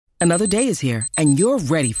Another day is here, and you're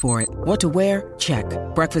ready for it. What to wear? Check.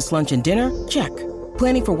 Breakfast, lunch, and dinner? Check.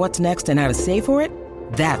 Planning for what's next and how to save for it?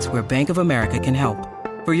 That's where Bank of America can help.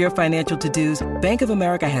 For your financial to-dos, Bank of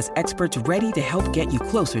America has experts ready to help get you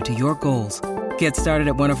closer to your goals. Get started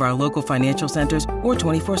at one of our local financial centers or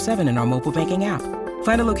 24/7 in our mobile banking app.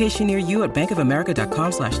 Find a location near you at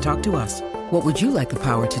bankofamerica.com/talktous. What would you like the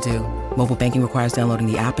power to do? Mobile banking requires downloading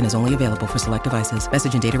the app and is only available for select devices.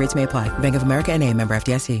 Message and data rates may apply. Bank of America N.A., member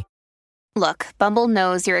FDIC. Look, Bumble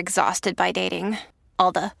knows you're exhausted by dating.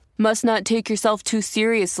 All the must not take yourself too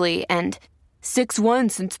seriously and 6'1"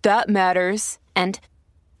 since that matters. And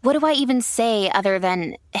what do I even say other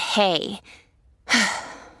than, hey?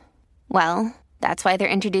 Well, that's why they're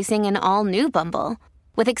introducing an all-new Bumble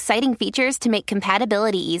with exciting features to make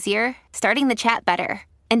compatibility easier, starting the chat better,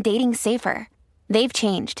 and dating safer. They've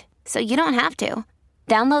changed, so you don't have to.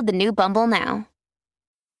 Download the new Bumble now.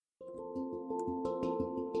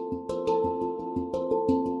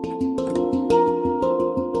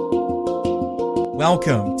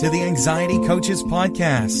 Welcome to the Anxiety Coaches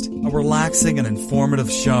Podcast, a relaxing and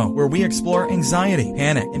informative show where we explore anxiety,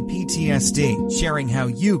 panic, and PTSD, sharing how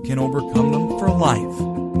you can overcome them for life.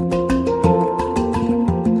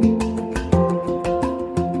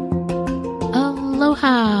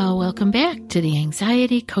 Aloha! Welcome back to the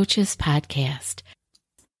Anxiety Coaches Podcast.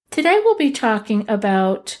 Today we'll be talking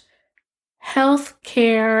about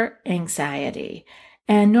healthcare anxiety.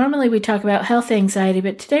 And normally we talk about health anxiety,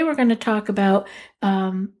 but today we're going to talk about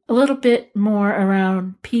a little bit more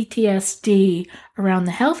around PTSD around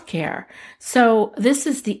the healthcare. So this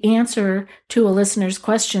is the answer to a listener's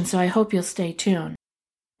question, so I hope you'll stay tuned.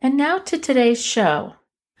 And now to today's show.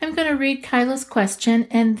 I'm going to read Kyla's question,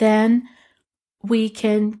 and then we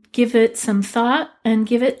can give it some thought and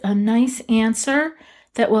give it a nice answer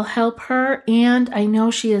that will help her. And I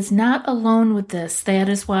know she is not alone with this. That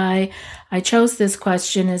is why I chose this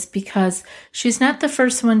question, is because she's not the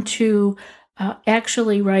first one to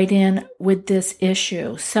actually write in with this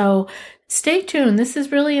issue. So stay tuned. This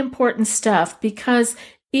is really important stuff, because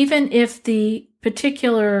even if the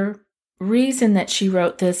particular reason that she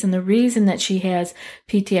wrote this and the reason that she has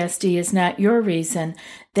PTSD is not your reason,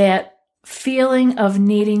 that feeling of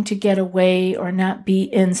needing to get away or not be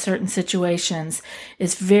in certain situations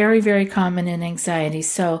is very, very common in anxiety.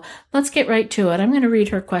 So let's get right to it. I'm going to read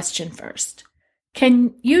her question first.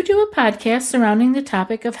 Can you do a podcast surrounding the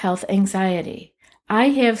topic of health anxiety? I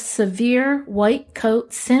have severe white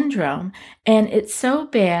coat syndrome, and it's so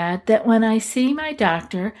bad that when I see my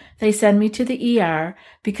doctor, they send me to the ER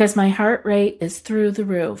because my heart rate is through the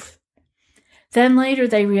roof. Then later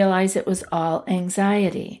they realize it was all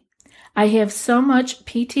anxiety. I have so much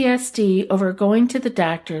PTSD over going to the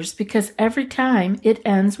doctors because every time it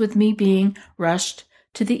ends with me being rushed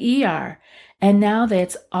to the ER, and now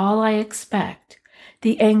that's all I expect.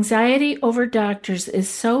 The anxiety over doctors is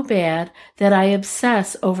so bad that I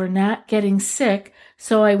obsess over not getting sick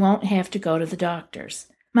so I won't have to go to the doctors.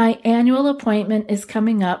 My annual appointment is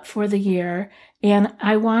coming up for the year, and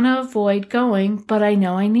I want to avoid going, but I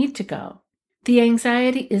know I need to go. The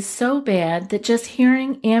anxiety is so bad that just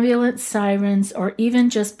hearing ambulance sirens or even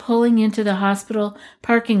just pulling into the hospital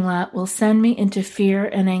parking lot will send me into fear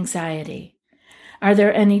and anxiety. Are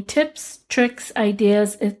there any tips, tricks,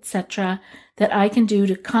 ideas, etc. that I can do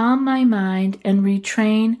to calm my mind and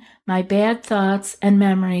retrain my bad thoughts and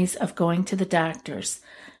memories of going to the doctors?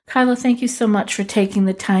 Kyla, thank you so much for taking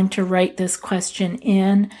the time to write this question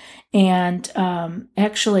in and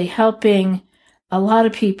actually helping a lot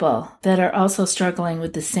of people that are also struggling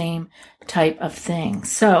with the same type of thing.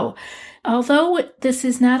 So, although this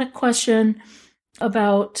is not a question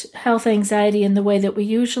about health anxiety in the way that we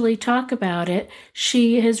usually talk about it,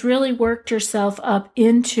 she has really worked herself up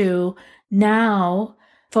into now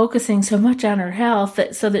focusing so much on her health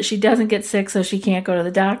so that she doesn't get sick, so she can't go to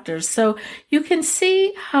the doctors. So you can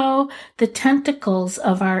see how the tentacles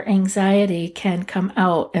of our anxiety can come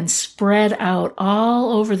out and spread out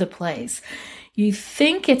all over the place. You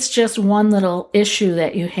think it's just one little issue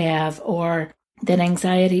that you have, or that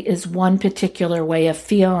anxiety is one particular way of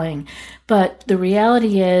feeling. But the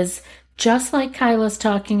reality is, just like Kyla's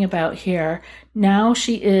talking about here, now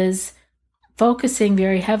she is focusing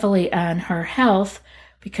very heavily on her health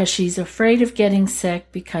because she's afraid of getting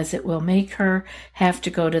sick because it will make her have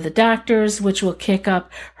to go to the doctors, which will kick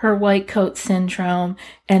up her white coat syndrome,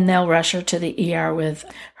 and they'll rush her to the ER with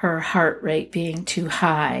her heart rate being too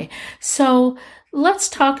high. So let's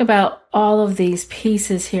talk about all of these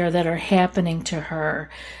pieces here that are happening to her,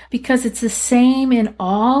 because it's the same in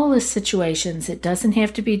all the situations. It doesn't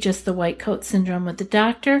have to be just the white coat syndrome with the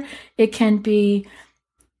doctor. It can be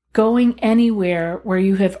going anywhere where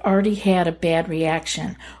you have already had a bad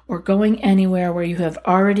reaction, or going anywhere where you have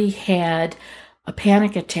already had a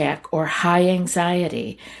panic attack or high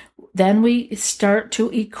anxiety, then we start to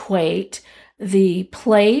equate the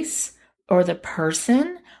place or the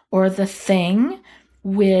person or the thing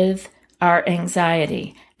with our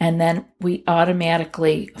anxiety. And then we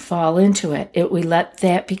automatically fall into it. We let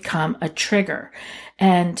that become a trigger.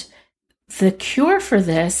 And the cure for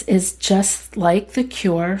this is just like the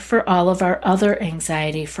cure for all of our other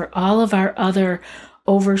anxiety, for all of our other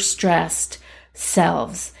overstressed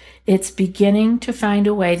selves. It's beginning to find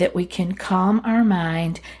a way that we can calm our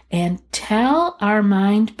mind and tell our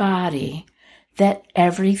mind body that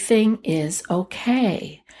everything is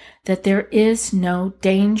okay, that there is no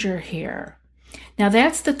danger here. Now,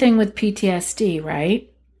 that's the thing with PTSD,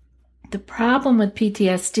 right? The problem with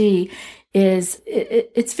PTSD is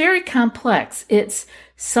it's very complex. It's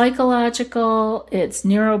psychological, it's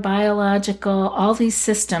neurobiological, all these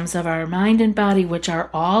systems of our mind and body, which are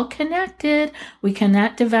all connected. We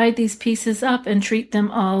cannot divide these pieces up and treat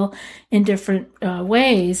them all in different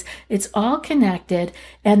ways. It's all connected,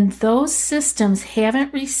 and those systems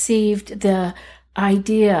haven't received the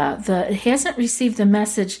idea, it hasn't received the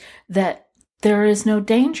message that there is no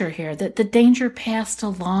danger here, that the danger passed a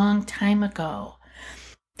long time ago.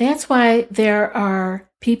 That's why there are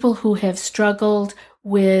people who have struggled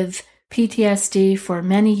with PTSD for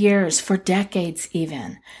many years, for decades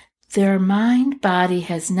even. Their mind body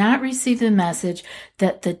has not received the message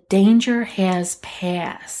that the danger has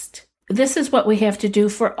passed. This is what we have to do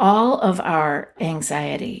for all of our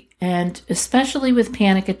anxiety, and especially with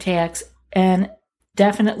panic attacks and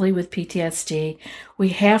definitely with PTSD. We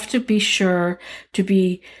have to be sure to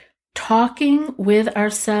be talking with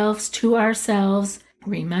ourselves, to ourselves,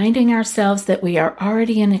 reminding ourselves that we are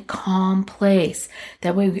already in a calm place,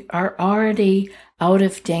 that we are already out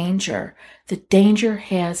of danger. The danger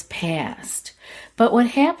has passed. But what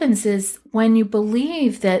happens is when you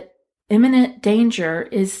believe that imminent danger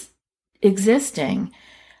is existing,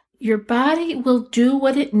 your body will do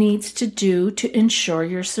what it needs to do to ensure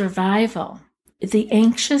your survival. The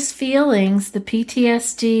anxious feelings, the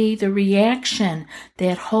PTSD, the reaction,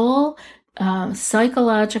 that whole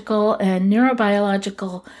psychological and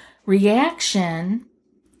neurobiological reaction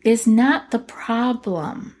is not the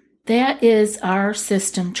problem. That is our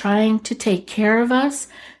system trying to take care of us,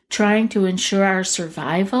 trying to ensure our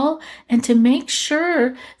survival, and to make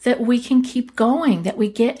sure that we can keep going, that we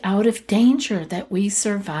get out of danger, that we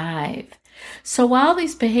survive. So while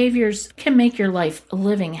these behaviors can make your life a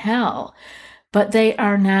living hell, but they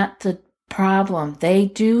are not the problem. They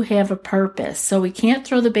do have a purpose. So we can't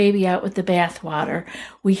throw the baby out with the bathwater.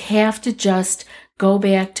 We have to just go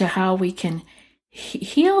back to how we can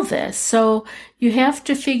heal this. So you have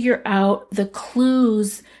to figure out the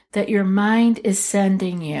clues that your mind is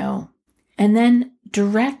sending you, and then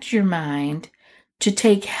direct your mind to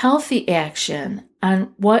take healthy action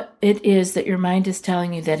on what it is that your mind is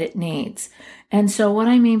telling you that it needs. And so what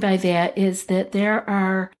I mean by that is that there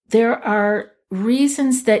are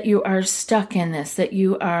reasons that you are stuck in this, that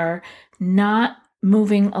you are not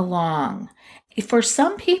moving along. For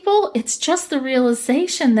some people, it's just the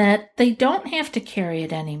realization that they don't have to carry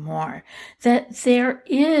it anymore, that there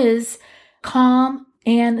is calm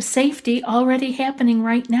and safety already happening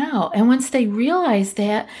right now. And once they realize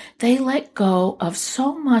that, they let go of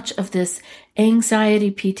so much of this anxiety,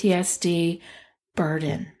 PTSD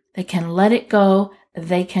burden. They can let it go.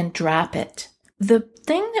 They can drop it. The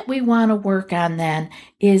thing that we want to work on then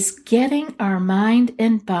is getting our mind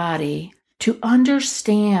and body to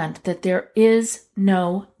understand that there is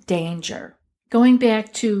no danger. Going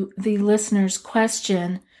back to the listener's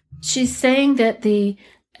question, she's saying that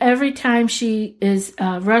every time she is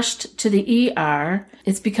rushed to the ER,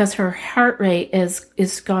 it's because her heart rate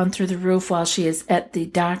is gone through the roof while she is at the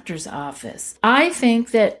doctor's office. I think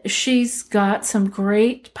that she's got some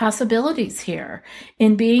great possibilities here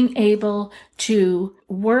in being able to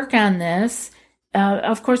work on this.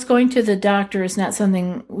 Of course, going to the doctor is not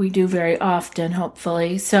something we do very often,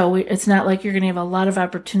 hopefully. So it's not like you're going to have a lot of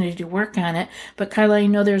opportunity to work on it. But Kyla, I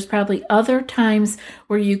know there's probably other times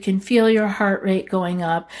where you can feel your heart rate going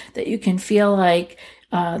up, that you can feel like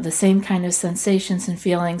the same kind of sensations and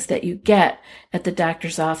feelings that you get at the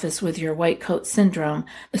doctor's office with your white coat syndrome.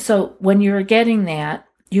 So when you're getting that,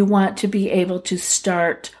 you want to be able to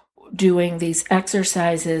start doing these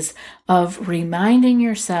exercises of reminding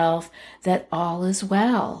yourself that all is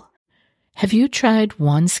well. Have you tried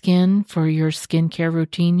OneSkin for your skincare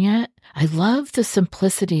routine yet? I love the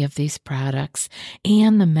simplicity of these products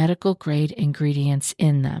and the medical grade ingredients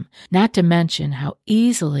in them, not to mention how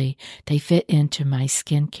easily they fit into my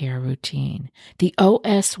skincare routine. The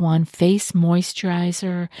OS1 Face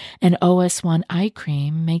Moisturizer and OS1 Eye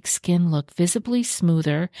Cream make skin look visibly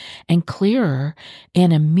smoother and clearer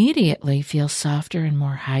and immediately feel softer and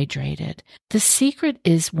more hydrated. The secret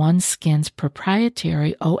is OneSkin's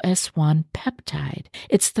proprietary OS1 peptide.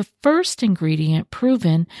 It's the first ingredient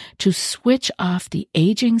proven to switch off the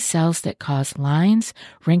aging cells that cause lines,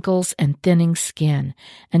 wrinkles, and thinning skin,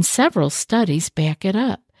 and several studies back it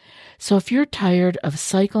up. So if you're tired of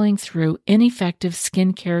cycling through ineffective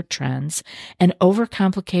skincare trends and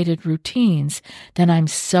overcomplicated routines, then I'm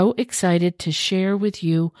so excited to share with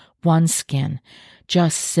you OneSkin.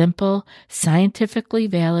 Just simple, scientifically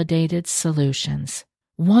validated solutions.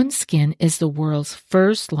 OneSkin is the world's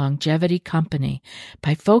first longevity company.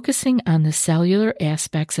 By focusing on the cellular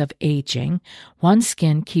aspects of aging,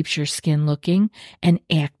 OneSkin keeps your skin looking and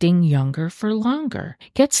acting younger for longer.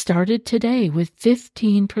 Get started today with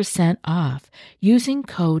 15% off using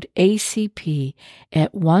code ACP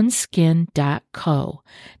at oneskin.co.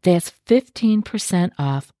 That's 15%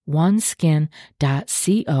 off oneskin.co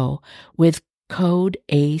with code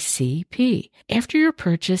ACP. After your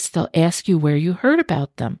purchase, they'll ask you where you heard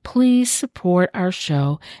about them. Please support our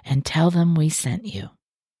show and tell them we sent you.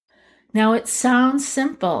 Now, it sounds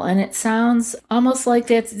simple and it sounds almost like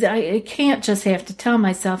I can't just have to tell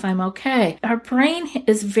myself I'm okay. Our brain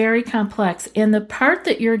is very complex, and the part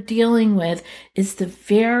that you're dealing with is the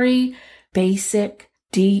very basic,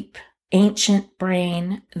 deep, ancient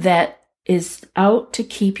brain that is out to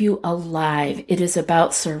keep you alive. It is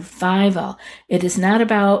about survival. It is not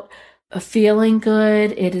about feeling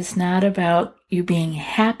good. It is not about you being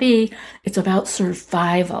happy. It's about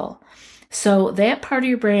survival. So that part of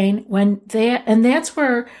your brain, that's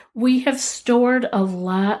where we have stored a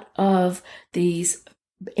lot of these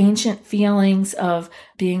ancient feelings of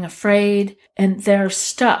being afraid, and they're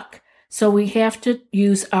stuck. So we have to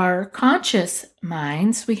use our conscious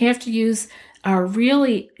minds. We have to use our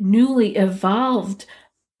really newly evolved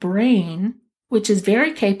brain, which is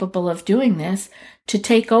very capable of doing this, to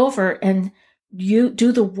take over and you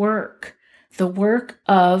do the work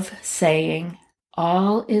of saying,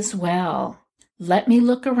 all is well. Let me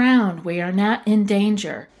look around. We are not in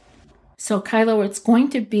danger. So Kylo, it's going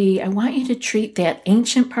to be, I want you to treat that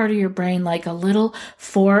ancient part of your brain like a little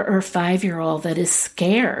 4 or 5-year-old that is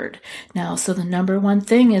scared. Now, so the number one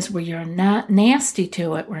thing is we are not nasty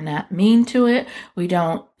to it. We're not mean to it. We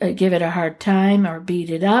don't give it a hard time or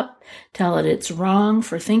beat it up, tell it it's wrong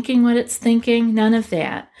for thinking what it's thinking. None of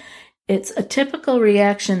that. It's a typical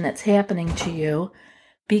reaction that's happening to you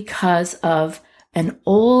because of an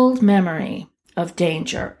old memory of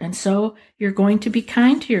danger. And so you're going to be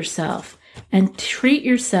kind to yourself and treat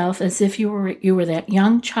yourself as if you were that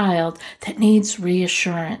young child that needs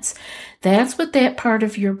reassurance. That's what that part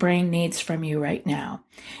of your brain needs from you right now.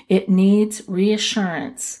 It needs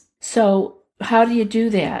reassurance. So how do you do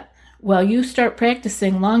that? Well, you start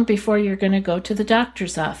practicing long before you're going to go to the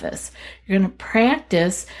doctor's office. You're going to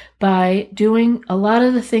practice by doing a lot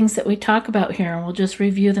of the things that we talk about here, and we'll just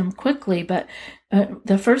review them quickly. But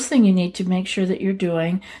the first thing you need to make sure that you're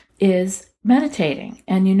doing is meditating.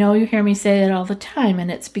 And you hear me say that all the time, and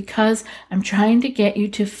it's because I'm trying to get you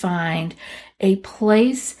to find a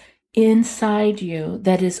place inside you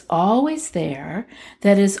that is always there,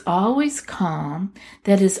 that is always calm,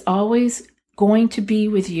 that is always going to be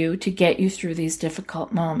with you to get you through these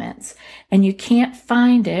difficult moments. And you can't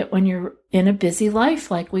find it when you're in a busy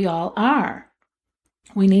life like we all are.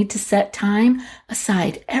 We need to set time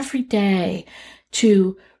aside every day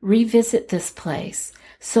to revisit this place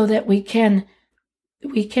so that we can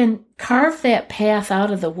carve that path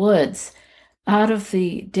out of the woods, out of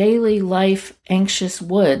the daily life anxious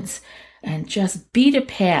woods, and just beat a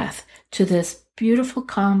path to this beautiful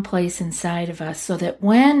calm place inside of us so that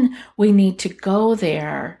when we need to go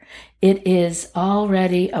there, it is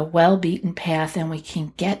already a well-beaten path and we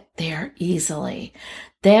can get there easily.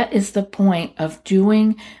 That is the point of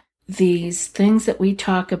doing these things that we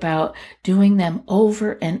talk about, doing them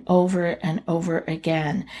over and over and over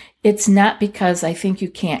again. It's not because I think you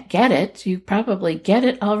can't get it. You probably get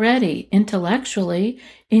it already intellectually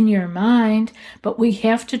in your mind, but we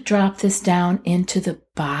have to drop this down into the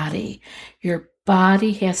body. Your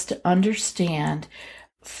body has to understand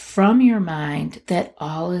from your mind that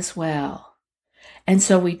all is well. And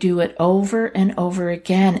so we do it over and over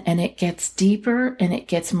again, and it gets deeper and it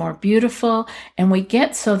gets more beautiful, and we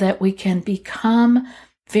get so that we can become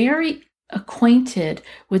very acquainted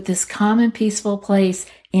with this calm and peaceful place,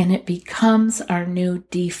 and it becomes our new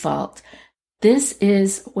default. This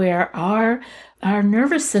is where our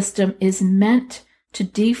nervous system is meant to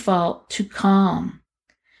default to calm,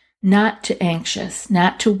 not to anxious,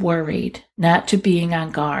 not to worried, not to being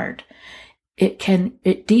on guard.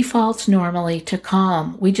 It defaults normally to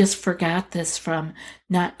calm. We just forgot this from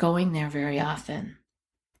not going there very often.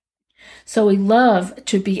 So we love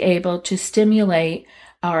to be able to stimulate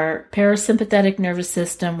our parasympathetic nervous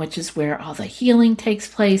system, which is where all the healing takes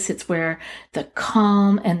place. It's where the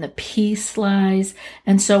calm and the peace lies.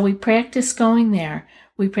 And so we practice going there.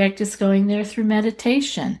 We practice going there through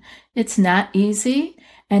meditation. It's not easy,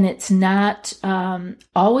 and it's not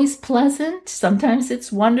always pleasant. Sometimes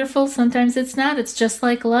it's wonderful. Sometimes it's not. It's just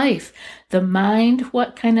like life. The mind,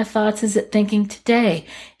 what kind of thoughts is it thinking today?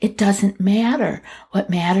 It doesn't matter. What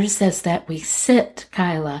matters is that we sit,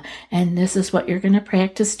 Kyla, and this is what you're going to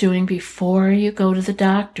practice doing before you go to the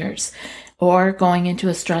doctors or going into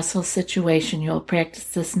a stressful situation. You'll practice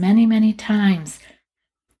this many, many times.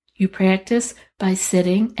 You practice by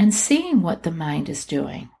sitting and seeing what the mind is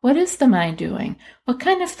doing. What is the mind doing? What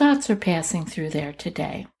kind of thoughts are passing through there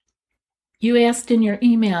today? You asked in your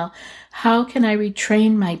email, how can I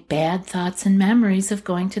retrain my bad thoughts and memories of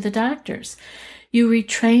going to the doctors? You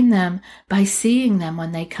retrain them by seeing them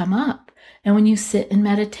when they come up. And when you sit in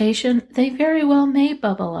meditation, they very well may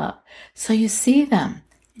bubble up. So you see them,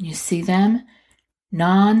 and you see them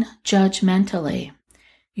non-judgmentally.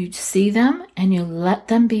 You see them and you let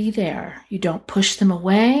them be there. You don't push them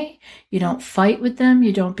away. You don't fight with them.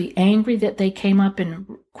 You don't be angry that they came up and,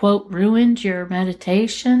 quote, ruined your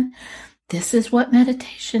meditation. This is what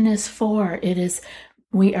meditation is for.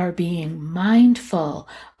 We are being mindful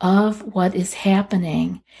of what is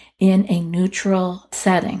happening in a neutral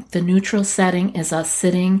setting. The neutral setting is us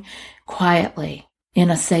sitting quietly in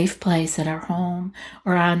a safe place at our home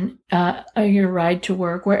or on your ride to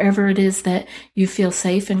work, wherever it is that you feel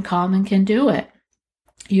safe and calm and can do it.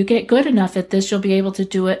 You get good enough at this, you'll be able to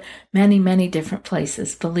do it many, many different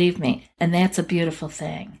places, believe me. And that's a beautiful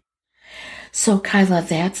thing. So Kyla,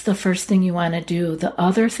 that's the first thing you want to do. The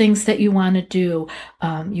other things that you want to do,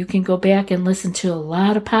 you can go back and listen to a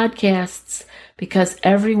lot of podcasts because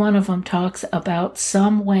every one of them talks about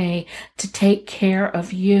some way to take care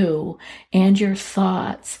of you and your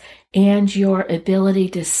thoughts and your ability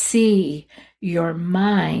to see your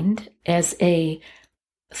mind as a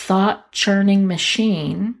thought-churning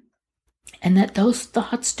machine, and that those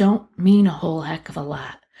thoughts don't mean a whole heck of a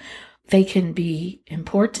lot. They can be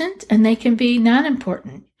important and they can be not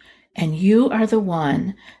important, and you are the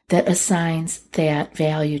one that assigns that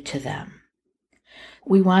value to them.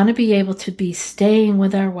 We want to be able to be staying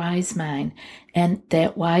with our wise mind, and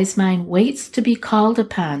that wise mind waits to be called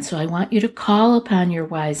upon. So I want you to call upon your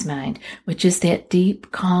wise mind, which is that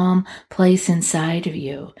deep, calm place inside of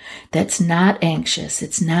you that's not anxious,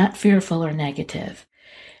 it's not fearful or negative.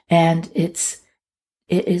 And it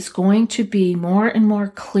is going to be more and more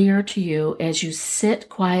clear to you as you sit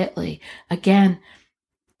quietly. Again,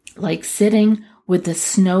 like sitting with the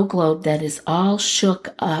snow globe that is all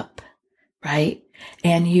shook up, right?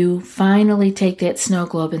 And you finally take that snow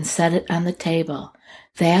globe and set it on the table.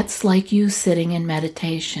 That's like you sitting in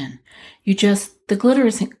meditation. The glitter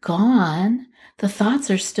isn't gone. The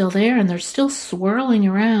thoughts are still there and they're still swirling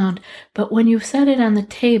around. But when you set it on the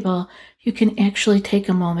table, you can actually take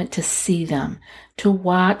a moment to see them, to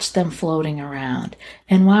watch them floating around,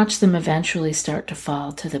 and watch them eventually start to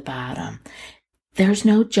fall to the bottom. There's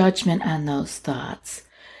no judgment on those thoughts.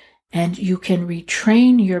 And you can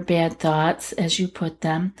retrain your bad thoughts, as you put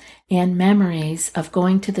them, and memories of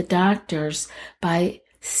going to the doctors by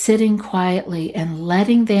sitting quietly and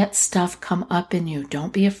letting that stuff come up in you.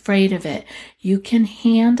 Don't be afraid of it. You can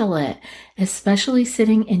handle it, especially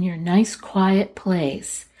sitting in your nice, quiet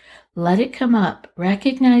place. Let it come up.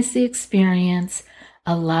 Recognize the experience.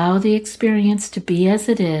 Allow the experience to be as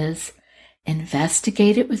it is.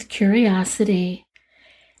 Investigate it with curiosity.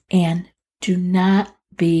 And do not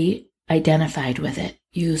be identified with it.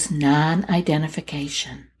 Use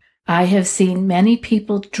non-identification. I have seen many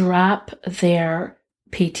people drop their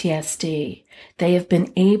PTSD. They have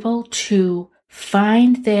been able to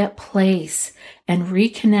find that place and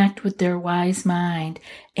reconnect with their wise mind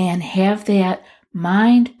and have that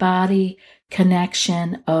mind-body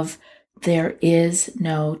connection of there is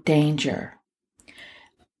no danger.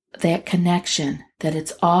 That connection, that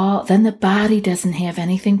it's all, then the body doesn't have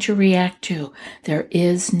anything to react to. There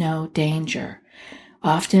is no danger.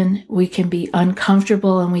 Often we can be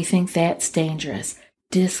uncomfortable and we think that's dangerous.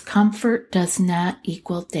 Discomfort does not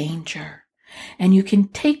equal danger. And you can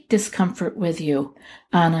take discomfort with you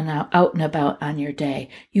out and about on your day.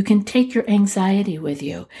 You can take your anxiety with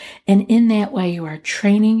you. And in that way, you are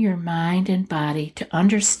training your mind and body to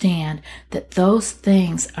understand that those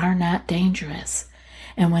things are not dangerous.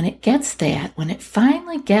 And when it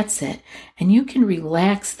finally gets it, and you can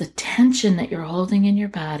relax the tension that you're holding in your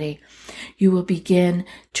body, you will begin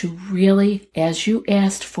to really, as you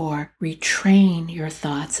asked for, retrain your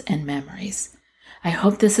thoughts and memories. I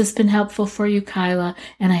hope this has been helpful for you, Kyla,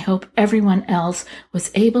 and I hope everyone else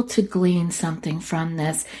was able to glean something from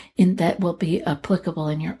this that will be applicable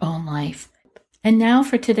in your own life. And now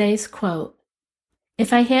for today's quote.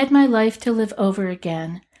 If I had my life to live over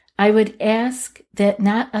again, I would ask that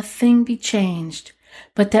not a thing be changed,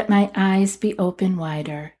 but that my eyes be open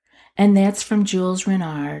wider. And that's from Jules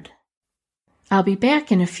Renard. I'll be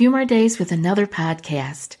back in a few more days with another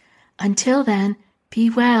podcast. Until then,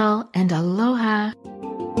 be well and aloha.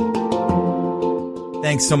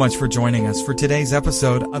 Thanks so much for joining us for today's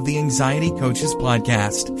episode of the Anxiety Coaches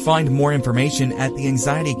Podcast. Find more information at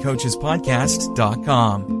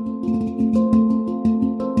theanxietycoachespodcast.com.